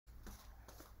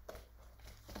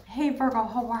Hey Virgo,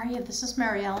 how are you? This is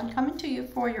Mary Ellen coming to you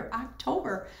for your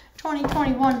October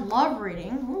 2021 love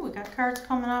reading. Ooh, we got cards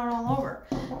coming out all over.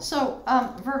 So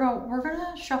Virgo, we're going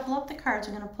to shuffle up the cards.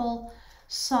 We're going to pull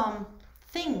some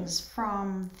things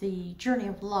from the journey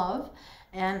of love,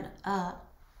 and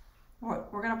we're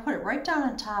going to put it right down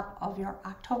on top of your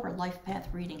October life path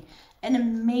reading. An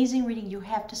amazing reading. You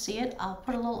have to see it. I'll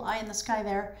put a little eye in the sky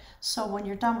there, so when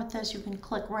you're done with this, you can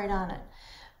click right on it.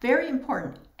 Very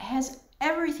important. Has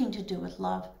everything to do with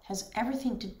love, has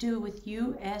everything to do with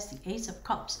you as the Ace of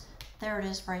Cups. There it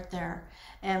is right there.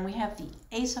 And we have the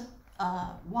Ace of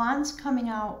Wands coming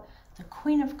out, the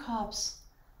Queen of Cups,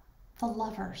 the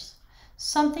Lovers.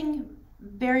 Something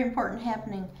very important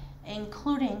happening,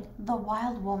 including the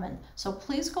Wild Woman. So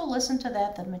please go listen to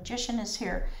that. The Magician is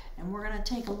here, and we're going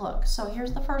to take a look. So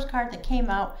here's the first card that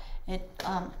came out. It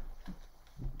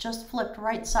just flipped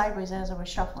right sideways as I was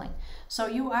shuffling. So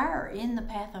you are in the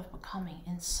path of becoming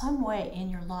in some way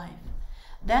in your life.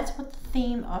 That's what the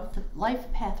theme of the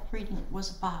life path reading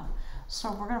was about.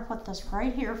 So we're going to put this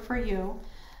right here for you.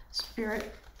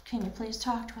 Spirit, can you please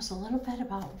talk to us a little bit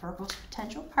about Virgo's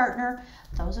potential partner?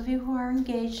 Those of you who are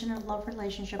engaged in a love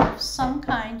relationship of some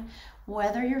kind,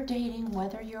 whether you're dating,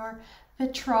 whether you're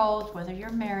betrothed, whether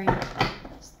you're married,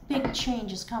 big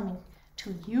change is coming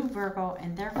to you, Virgo,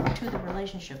 and therefore to the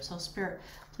relationship. So Spirit,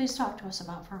 please talk to us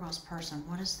about Virgo's person.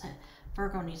 What is that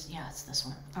Virgo needs? Yeah, it's this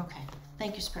one. Okay,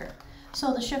 thank you, Spirit.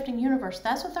 So the shifting universe,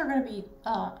 that's what they're going to be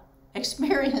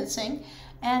experiencing,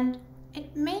 and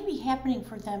it may be happening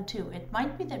for them too. It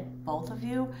might be that both of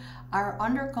you are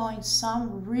undergoing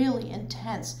some really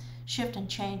intense shift and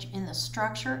change in the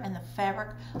structure and the fabric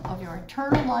of your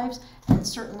internal lives, and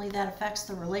certainly that affects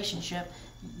the relationship.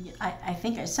 I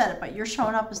think I said it, but you're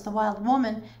showing up as the Wild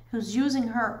Woman who's using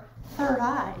her third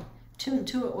eye to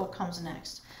intuit what comes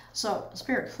next. So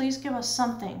Spirit, please give us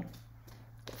something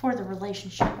for the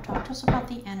relationship. Talk to us about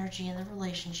the energy in the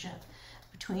relationship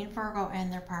between Virgo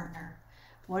and their partner.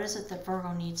 What is it that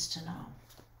Virgo needs to know?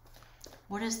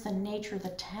 What is the nature, the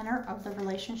tenor of the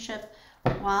relationship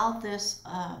while this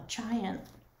giant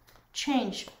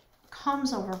change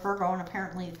comes over Virgo and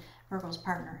apparently Virgo's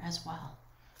partner as well?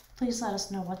 Please let us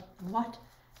know what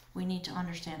we need to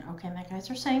understand. Okay, my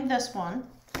guys are saying this one.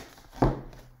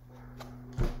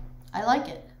 I like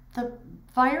it. The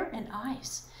fire and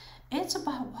ice. It's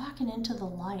about walking into the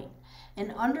light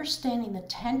and understanding the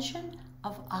tension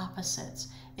of opposites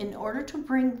in order to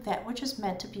bring that which is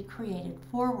meant to be created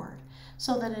forward,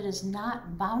 so that it is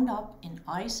not bound up in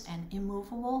ice and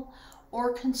immovable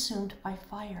or consumed by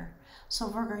fire. So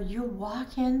Virgo, you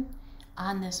walk in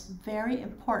on this very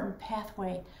important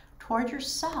pathway toward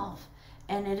yourself,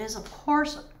 and it is of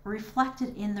course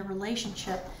reflected in the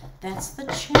relationship. That's the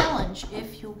challenge,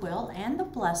 if you will, and the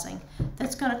blessing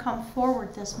that's going to come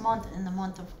forward this month, in the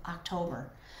month of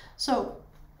October. So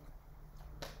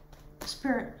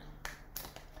Spirit,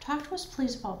 talk to us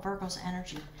please about Virgo's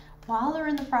energy while they're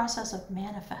in the process of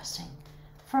manifesting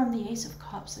from the Ace of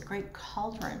Cups, the great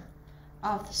cauldron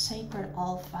of the sacred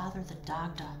All-Father, the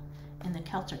Dagda, in the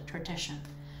Celtic tradition.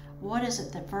 What is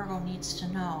it that Virgo needs to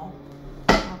know?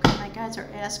 Okay, my guides are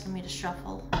asking me to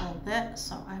shuffle a little bit,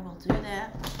 so I will do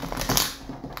that.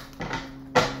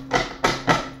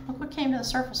 Look what came to the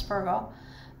surface, Virgo.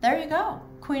 There you go.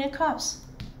 Queen of Cups.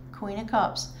 Queen of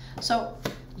Cups. So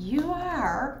you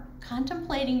are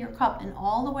contemplating your cup in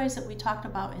all the ways that we talked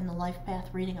about in the life path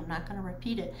reading. I'm not going to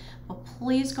repeat it, but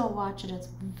please go watch it. It's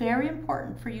very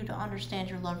important for you to understand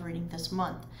your love reading this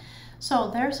month.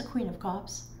 So there's the Queen of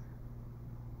Cups,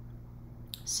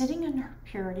 sitting in her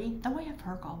purity, the way a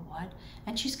Virgo would,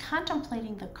 and she's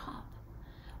contemplating the cup.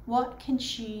 What can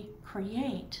she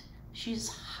create? She's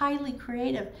highly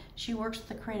creative. She works with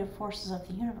the creative forces of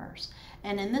the universe.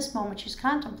 And in this moment, she's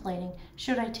contemplating,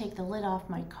 should I take the lid off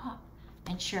my cup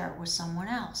and share it with someone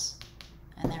else?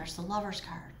 And there's the Lover's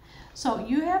card. So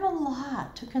you have a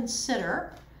lot to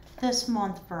consider this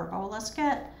month, Virgo. Let's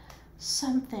get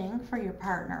something for your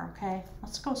partner, okay?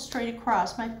 Let's go straight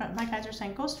across. My guys are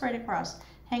saying, go straight across.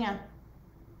 Hang on.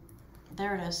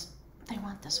 There it is. They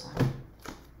want this one.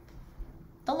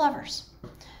 The Lovers.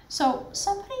 So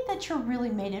somebody that you're really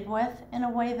mated with in a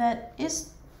way that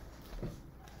is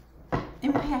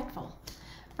impactful.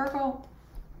 Virgo,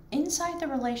 inside the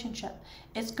relationship,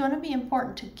 it's going to be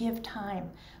important to give time.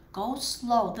 Go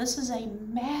slow. This is a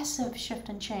massive shift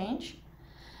and change.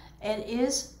 It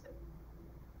is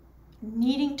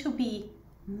needing to be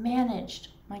managed,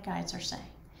 my guides are saying,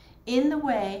 in the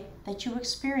way that you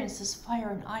experience this fire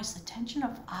and ice, the tension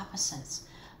of opposites.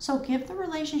 So give the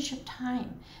relationship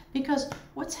time, because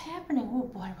what's happening, oh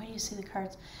boy, wait till you see the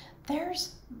cards.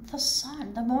 There's the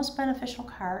Sun, the most beneficial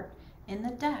card in the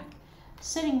deck,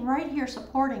 sitting right here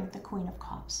supporting the Queen of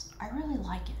Cups. I really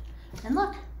like it. And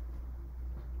look,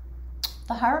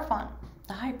 the Hierophant,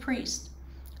 the High Priest,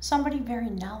 somebody very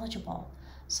knowledgeable,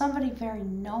 somebody very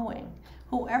knowing.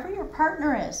 Whoever your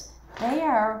partner is, they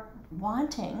are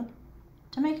wanting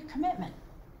to make a commitment.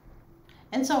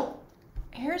 And so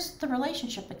here's the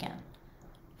relationship again.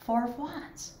 4 of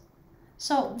Wands.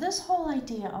 So this whole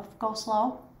idea of go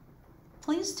slow,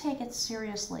 please take it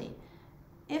seriously.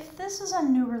 If this is a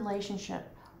new relationship,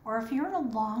 or if you're in a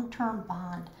long-term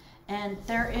bond and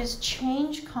there is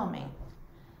change coming,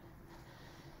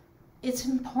 it's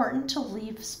important to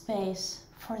leave space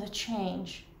for the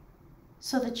change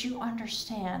so that you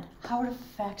understand how it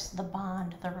affects the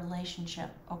bond, the relationship,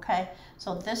 okay?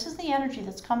 So this is the energy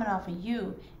that's coming off of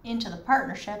you into the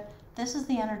partnership. This is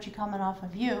the energy coming off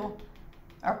of you,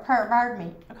 or pardon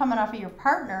me, coming off of your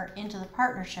partner into the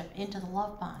partnership, into the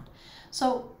love bond.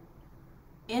 So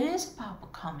it is about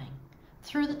becoming,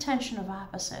 through the tension of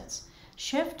opposites,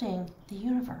 shifting the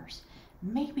universe.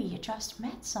 Maybe you just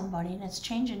met somebody and it's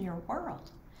changing your world.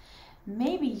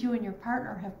 Maybe you and your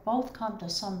partner have both come to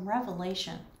some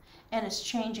revelation and it's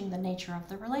changing the nature of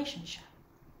the relationship.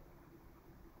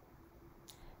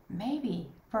 Maybe,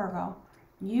 Virgo,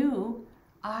 you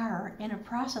are in a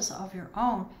process of your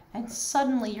own and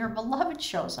suddenly your beloved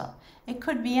shows up. It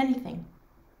could be anything,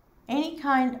 any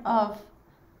kind of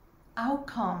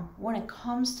outcome when it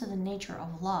comes to the nature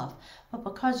of love. But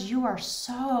because you are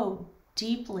so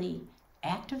deeply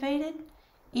activated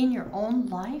in your own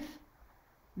life,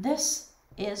 this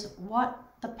is what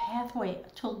the pathway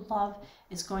to love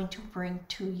is going to bring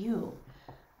to you.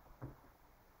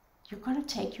 You're going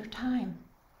to take your time.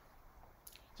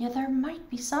 Yeah, there might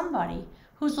be somebody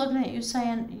who's looking at you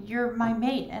saying, you're my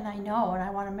mate and I know and I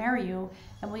want to marry you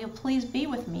and will you please be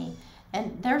with me?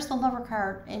 And there's the Lover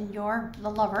card in the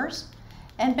Lovers.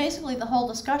 And basically the whole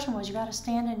discussion was you got to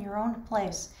stand in your own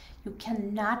place. You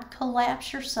cannot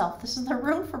collapse yourself. This is the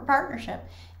room for partnership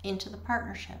into the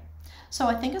partnership. So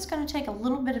I think it's going to take a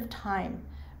little bit of time,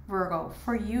 Virgo,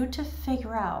 for you to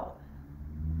figure out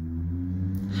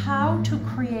how to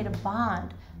create a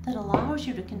bond that allows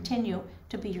you to continue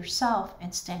to be yourself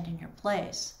and stand in your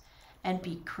place and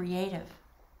be creative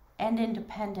and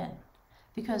independent,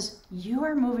 because you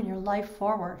are moving your life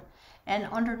forward, and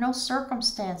under no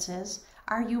circumstances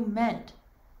are you meant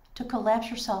to collapse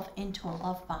yourself into a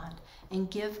love bond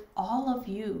and give all of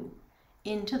you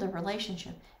into the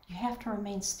relationship. You have to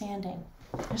remain standing.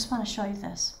 I just want to show you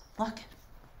this. Look,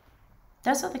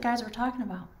 that's what the guys were talking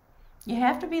about. You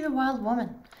have to be the wild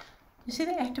woman. You see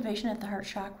the activation at the heart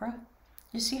chakra?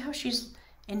 You see how she's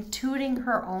intuiting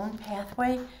her own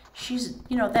pathway? She's,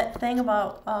 you know, that thing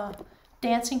about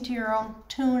dancing to your own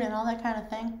tune and all that kind of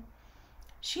thing.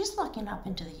 She's looking up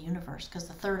into the universe because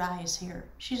the third eye is here.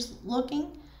 She's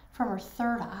looking from her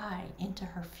third eye into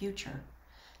her future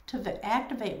to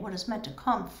activate what is meant to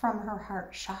come from her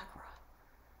heart chakra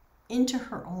into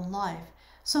her own life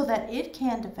so that it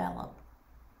can develop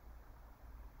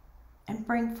and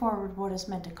bring forward what is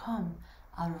meant to come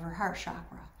out of her heart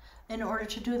chakra. In order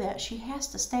to do that, she has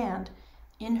to stand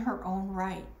in her own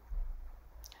right.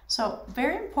 So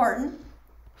very important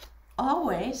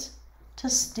always to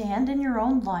stand in your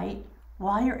own light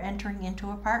while you're entering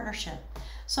into a partnership.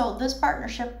 So this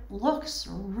partnership looks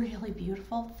really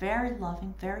beautiful, very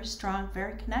loving, very strong,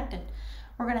 very connected.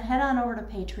 We're going to head on over to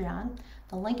Patreon.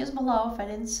 The link is below if I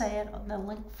didn't say it, the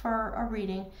link for a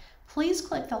reading. Please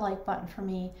click the like button for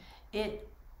me. It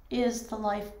is the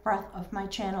life breath of my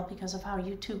channel because of how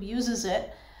YouTube uses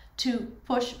it to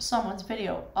push someone's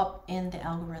video up in the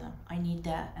algorithm. I need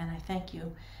that and I thank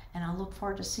you. And I'll look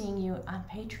forward to seeing you on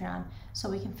Patreon so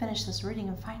we can finish this reading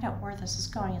and find out where this is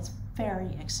going. It's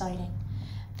very exciting.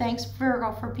 Thanks,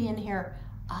 Virgo, for being here.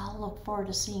 I'll look forward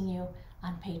to seeing you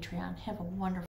on Patreon. Have a wonderful